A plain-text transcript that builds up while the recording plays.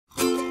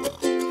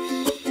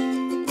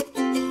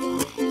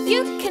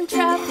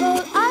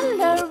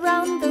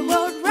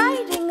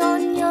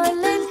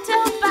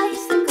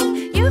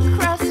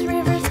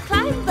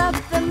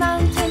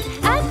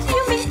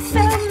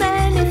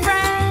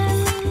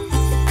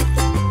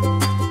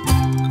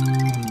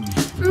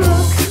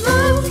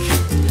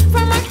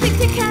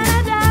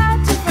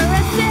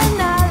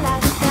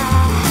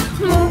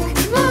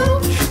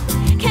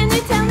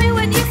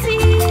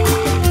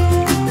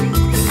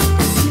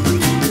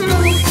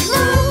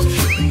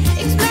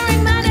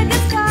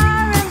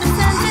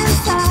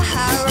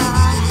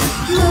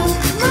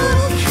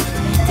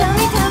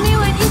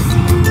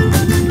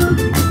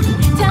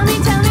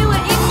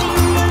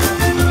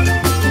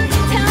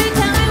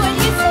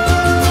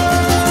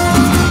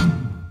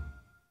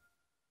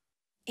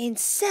in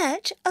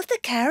search of the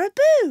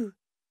caribou.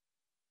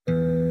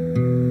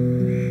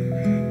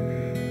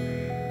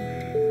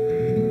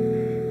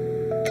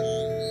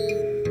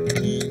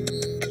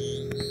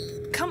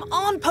 Come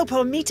on,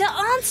 Popo and Mita,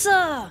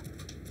 answer!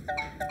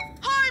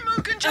 Hi,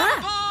 Mouk and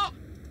Chavapa!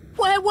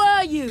 Where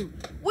were you?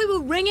 We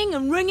were ringing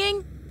and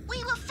ringing.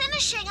 We were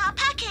finishing our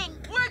packing.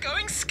 We're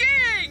going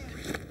skiing!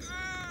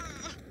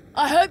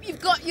 I hope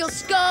you've got your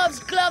scarves,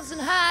 gloves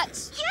and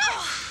hats.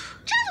 Yes!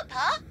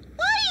 Chavapa,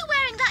 why are you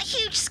wearing that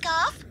huge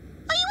scarf?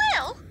 Are you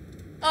ill?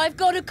 I've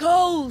got a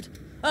cold.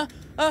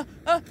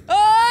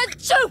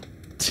 Achoo!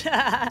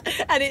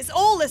 And it's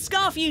all the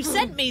scarf you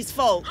sent me's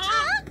fault.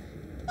 Huh?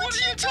 What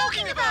are you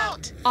talking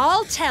about?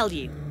 I'll tell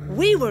you.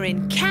 We were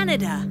in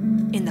Canada,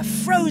 in the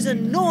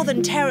frozen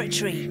Northern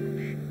Territory.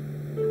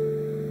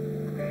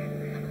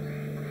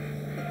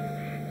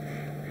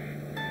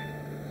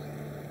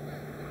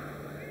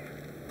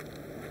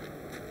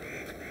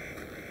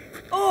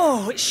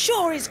 Oh, it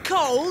sure is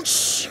cold.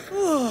 Shh.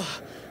 Oh.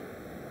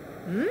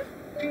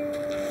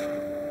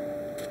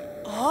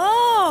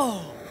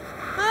 Oh.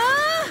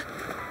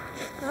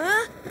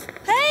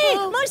 Hey,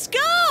 my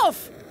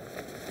scarf!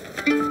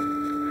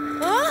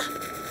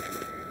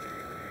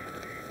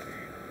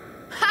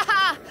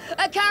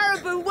 A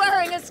caribou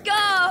wearing a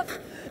scarf.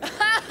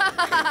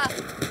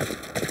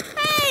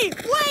 Hey,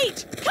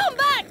 wait! Come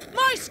back!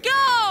 My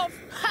scarf!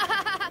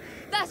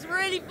 That's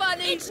really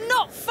funny. It's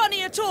not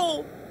funny at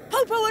all.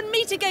 Popo and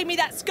Mita gave me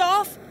that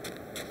scarf.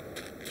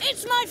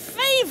 It's my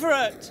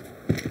favourite.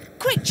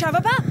 Quick,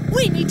 Chavapa,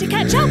 we need to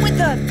catch up with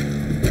them.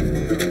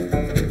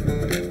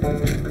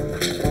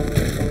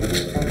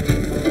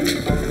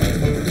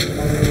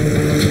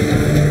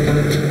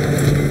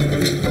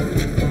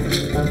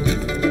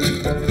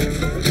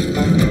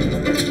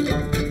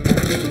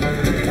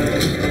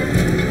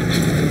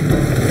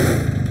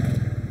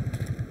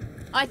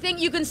 I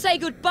think you can say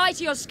goodbye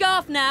to your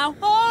scarf now.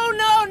 Oh,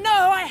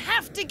 no, I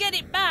have to get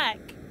it back.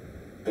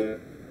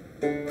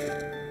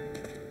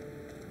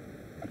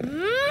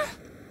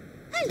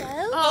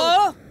 Hello.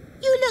 Oh.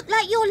 You look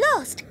like you're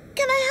lost.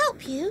 Can I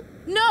help you?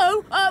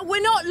 No,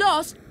 we're not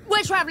lost.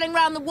 We're travelling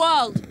around the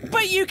world.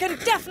 But you can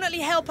definitely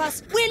help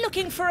us. We're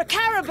looking for a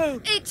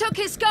caribou. It took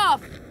his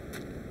scarf.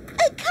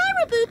 A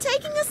caribou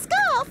taking a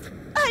scarf?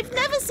 I've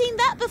never seen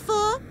that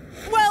before.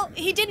 Well,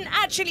 he didn't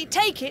actually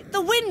take it.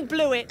 The wind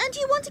blew it. And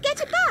you want to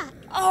get it back?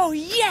 Oh,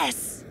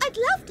 yes. I'd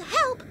love to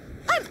help.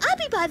 I'm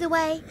Abby, by the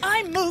way.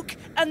 I'm Mouk,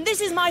 and this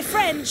is my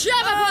friend...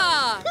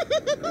 Chavapa!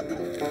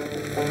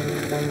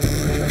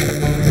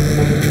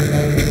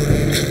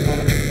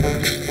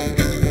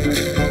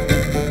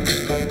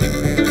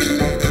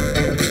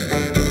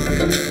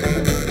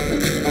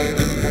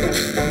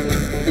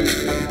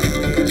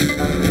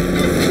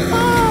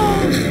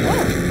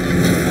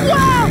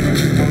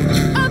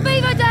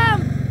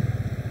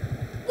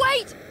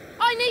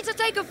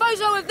 Take a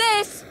photo of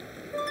this.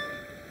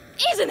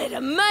 Isn't it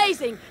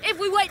amazing? If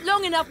we wait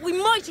long enough, we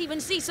might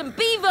even see some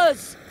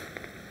beavers.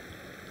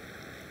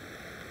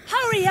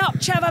 Hurry up,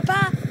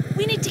 Chavapa.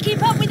 We need to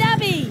keep up with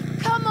Abby.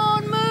 Come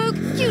on, Mouk.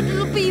 You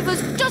little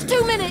beavers. Just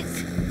 2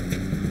 minutes.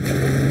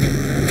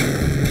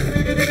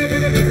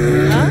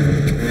 Huh?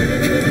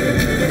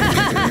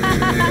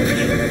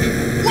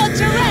 Want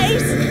to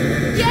race?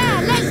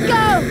 Yeah, let's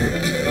go.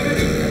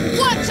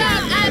 Watch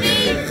out,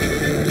 Abby.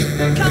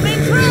 Coming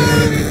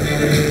through.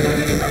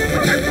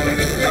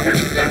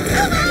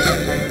 Come on!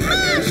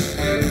 Mush!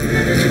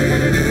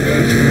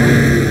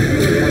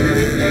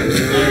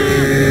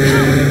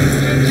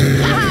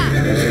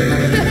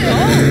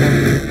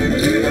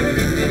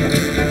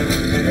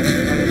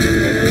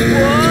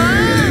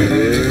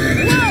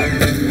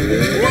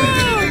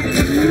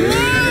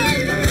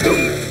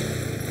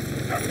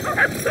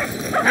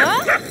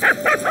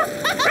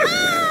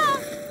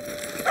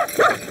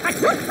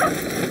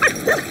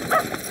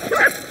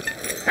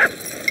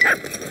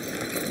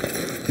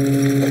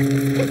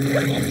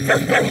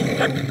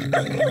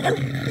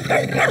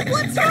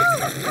 What's wrong?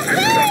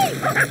 Hey!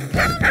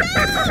 Calm down!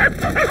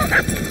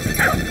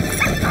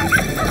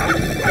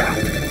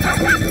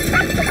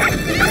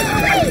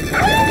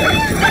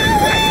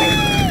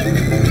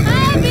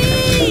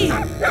 Abby!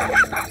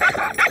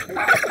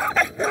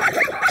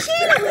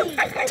 Chili!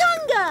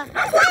 Tonga!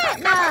 Quiet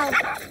now!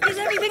 Is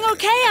everything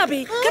okay,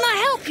 Abby? Can I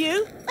help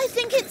you? I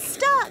think it's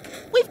stuck.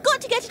 We've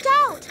got to get it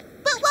out.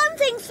 But one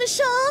thing's for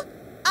sure.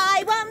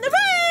 I won the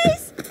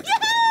race!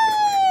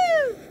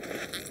 Yoo-hoo!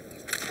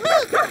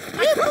 Mouk,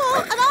 you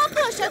pull and I'll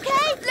push,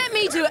 okay? Let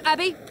me do it,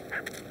 Abby.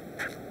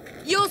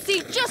 You'll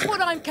see just what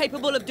I'm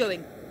capable of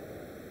doing.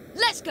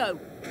 Let's go.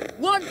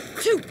 1,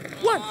 2,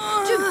 1,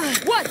 2,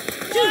 1, 2.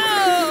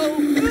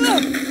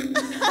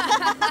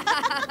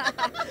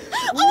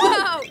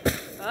 Wow!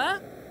 Huh?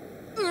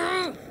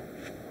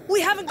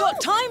 We haven't got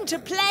time to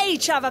play,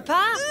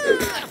 Chavapa.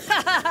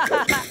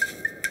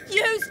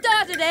 You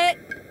started it.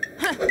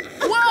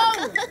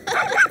 Whoa!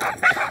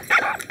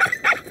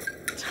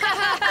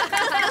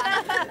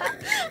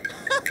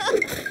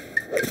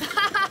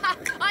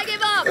 I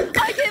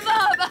give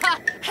up!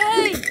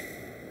 Hey!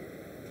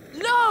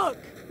 Look!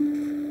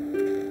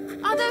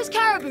 those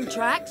caribou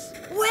tracks?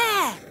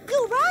 Where?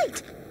 You're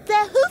right.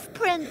 They're hoof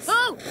prints.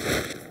 Oh!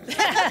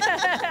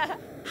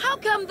 How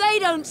come they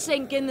don't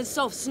sink in the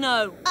soft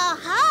snow?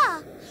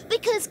 Aha!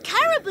 Because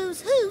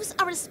caribou's hooves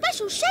are a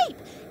special shape.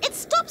 It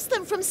stops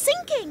them from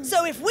sinking.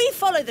 So if we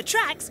follow the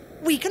tracks,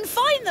 we can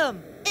find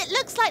them. It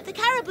looks like the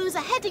caribous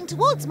are heading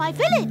towards my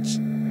village.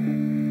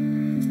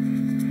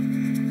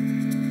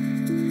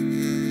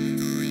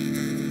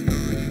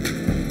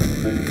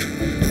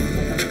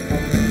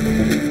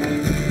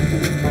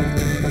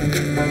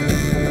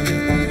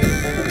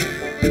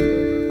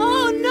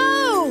 Oh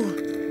no!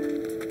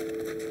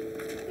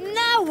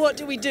 Now what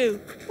do we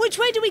do? Which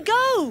way do we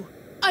go?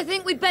 I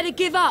think we'd better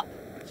give up.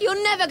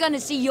 You're never going to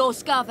see your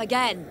scarf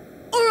again.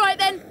 All right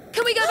then,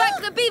 can we go back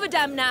to the beaver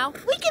dam now?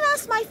 We can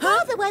ask my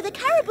father where the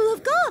caribou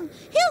have gone.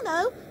 He'll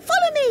know.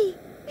 Follow me.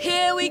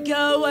 Here we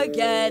go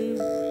again.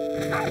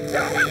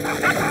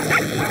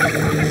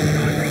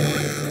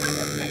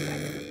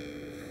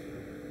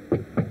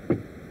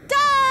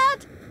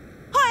 Dad!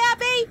 Hi,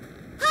 Abby.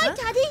 Hi,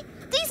 Daddy.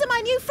 These are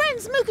my new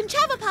friends, Mouk and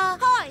Chavapa.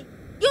 Hi.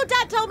 Your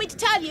dad told me to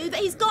tell you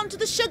that he's gone to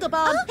the sugar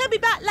barn. He'll be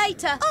back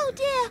later. Oh,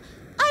 dear.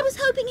 I was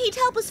hoping he'd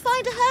help us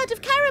find a herd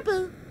of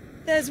caribou.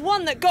 There's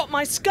one that got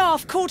my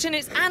scarf caught in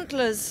its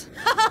antlers.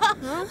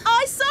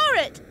 I saw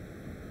it.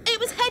 It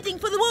was heading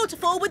for the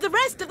waterfall with the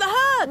rest of the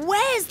herd.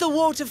 Where's the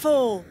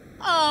waterfall?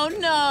 Oh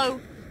no,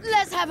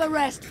 let's have a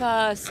rest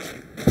first.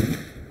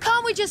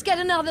 Can't we just get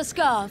another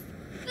scarf?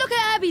 Look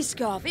at Abby's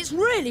scarf, it's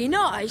really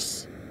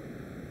nice.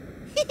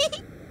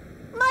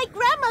 My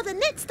grandmother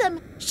knits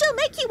them. She'll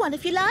make you one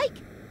if you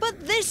like.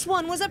 But this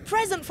one was a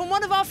present from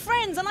one of our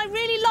friends and I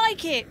really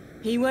like it.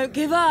 He won't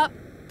give up.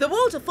 The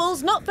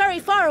waterfall's not very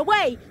far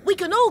away. We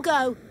can all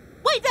go.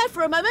 Wait there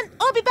for a moment.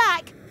 I'll be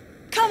back.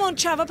 Come on,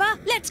 Chavapa,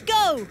 let's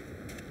go.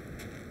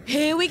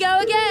 Here we go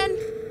again.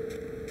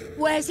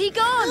 Where's he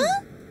gone?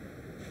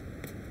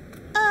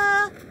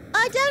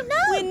 I don't know.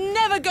 We're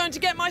never going to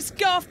get my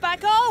scarf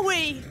back, are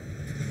we?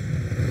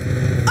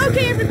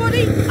 Okay,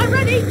 everybody. I'm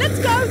ready. Let's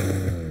go.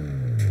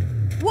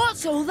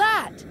 What's all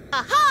that?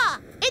 Aha!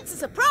 It's a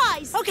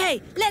surprise.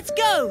 Okay, let's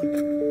go.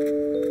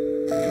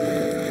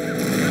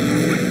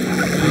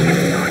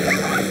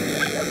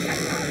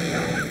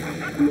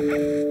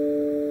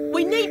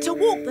 We need to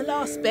walk the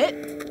last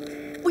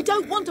bit. We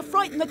don't want to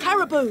frighten the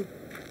caribou.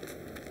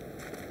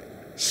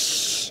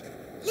 Shh!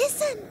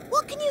 Listen,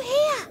 what can you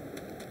hear?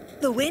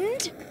 The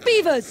wind?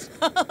 Beavers!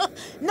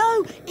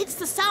 No, it's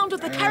the sound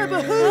of the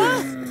caribou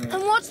hooves.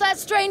 And what's that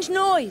strange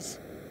noise?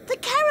 The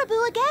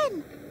caribou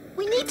again.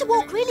 We need to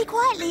walk really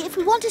quietly if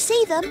we want to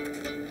see them.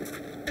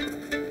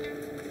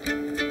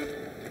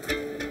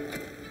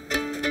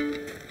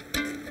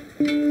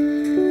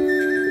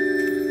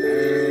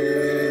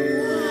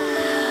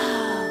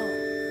 Wow!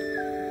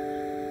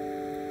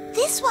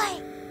 This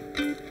way.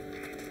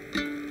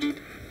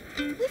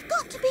 We've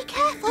got to be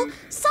careful.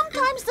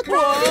 Sometimes the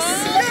ground is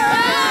slippery.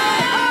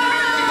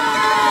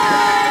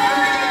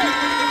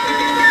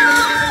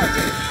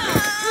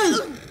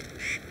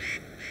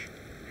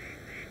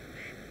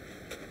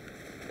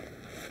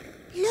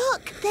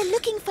 Look, they're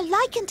looking for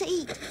lichen to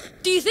eat.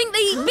 Do you think they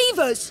eat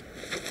beavers?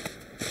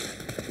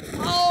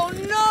 Oh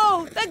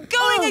no, they're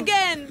going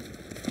again.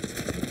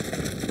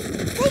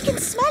 They can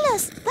smell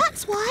us,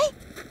 that's why.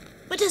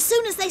 But as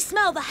soon as they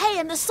smell the hay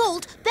and the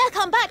salt, they'll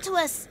come back to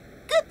us.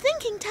 Good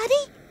thinking,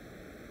 Teddy.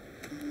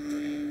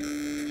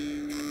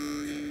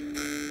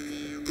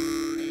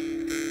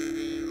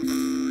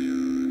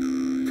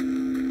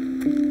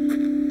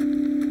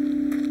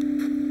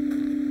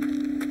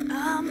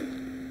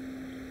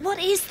 What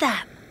is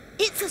that?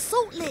 It's a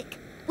salt lick.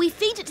 We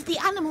feed it to the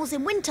animals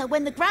in winter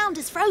when the ground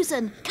is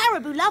frozen.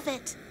 Caribou love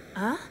it.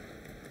 Huh?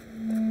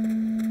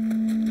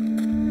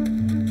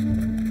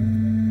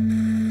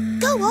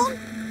 Go on.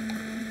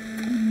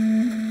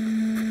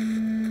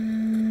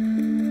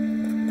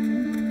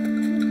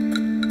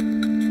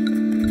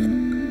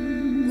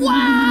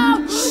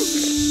 Wow!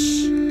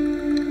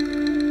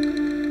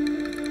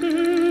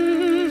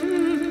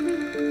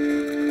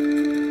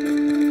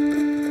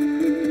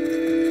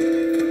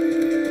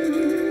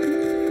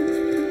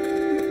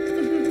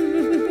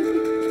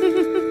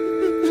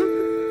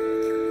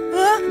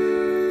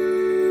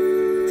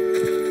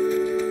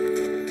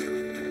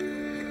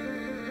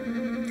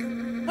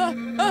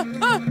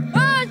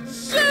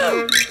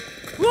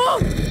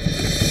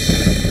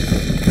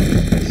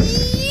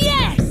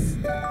 Yes!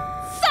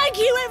 Thank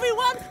you,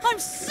 everyone! I'm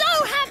so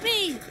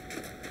happy!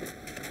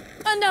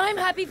 And I'm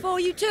happy for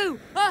you too.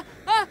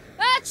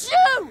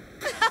 Achoo!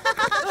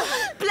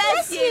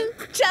 Bless you.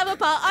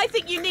 Chavapa, I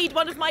think you need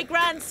one of my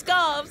grand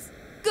scarves.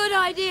 Good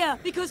idea,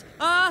 because,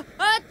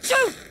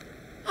 achoo!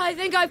 I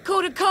think I've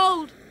caught a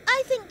cold.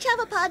 I think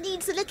Chavapa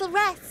needs a little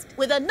rest.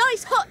 With a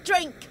nice hot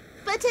drink.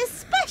 But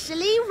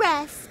especially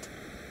rest.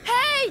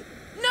 Hey!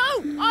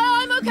 No!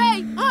 I'm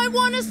okay! I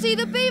want to see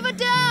the beaver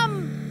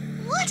dam!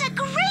 What a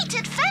great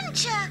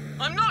adventure!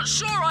 I'm not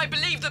sure I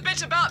believe the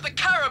bit about the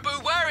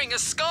caribou wearing a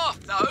scarf,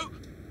 though.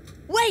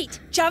 Wait,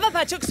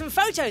 Chavapa took some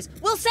photos.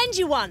 We'll send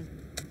you one.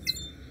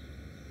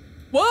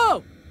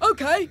 Wow,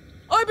 okay.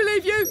 I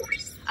believe you.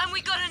 And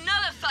we got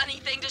another funny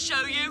thing to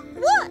show you.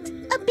 What?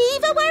 A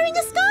beaver wearing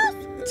a scarf?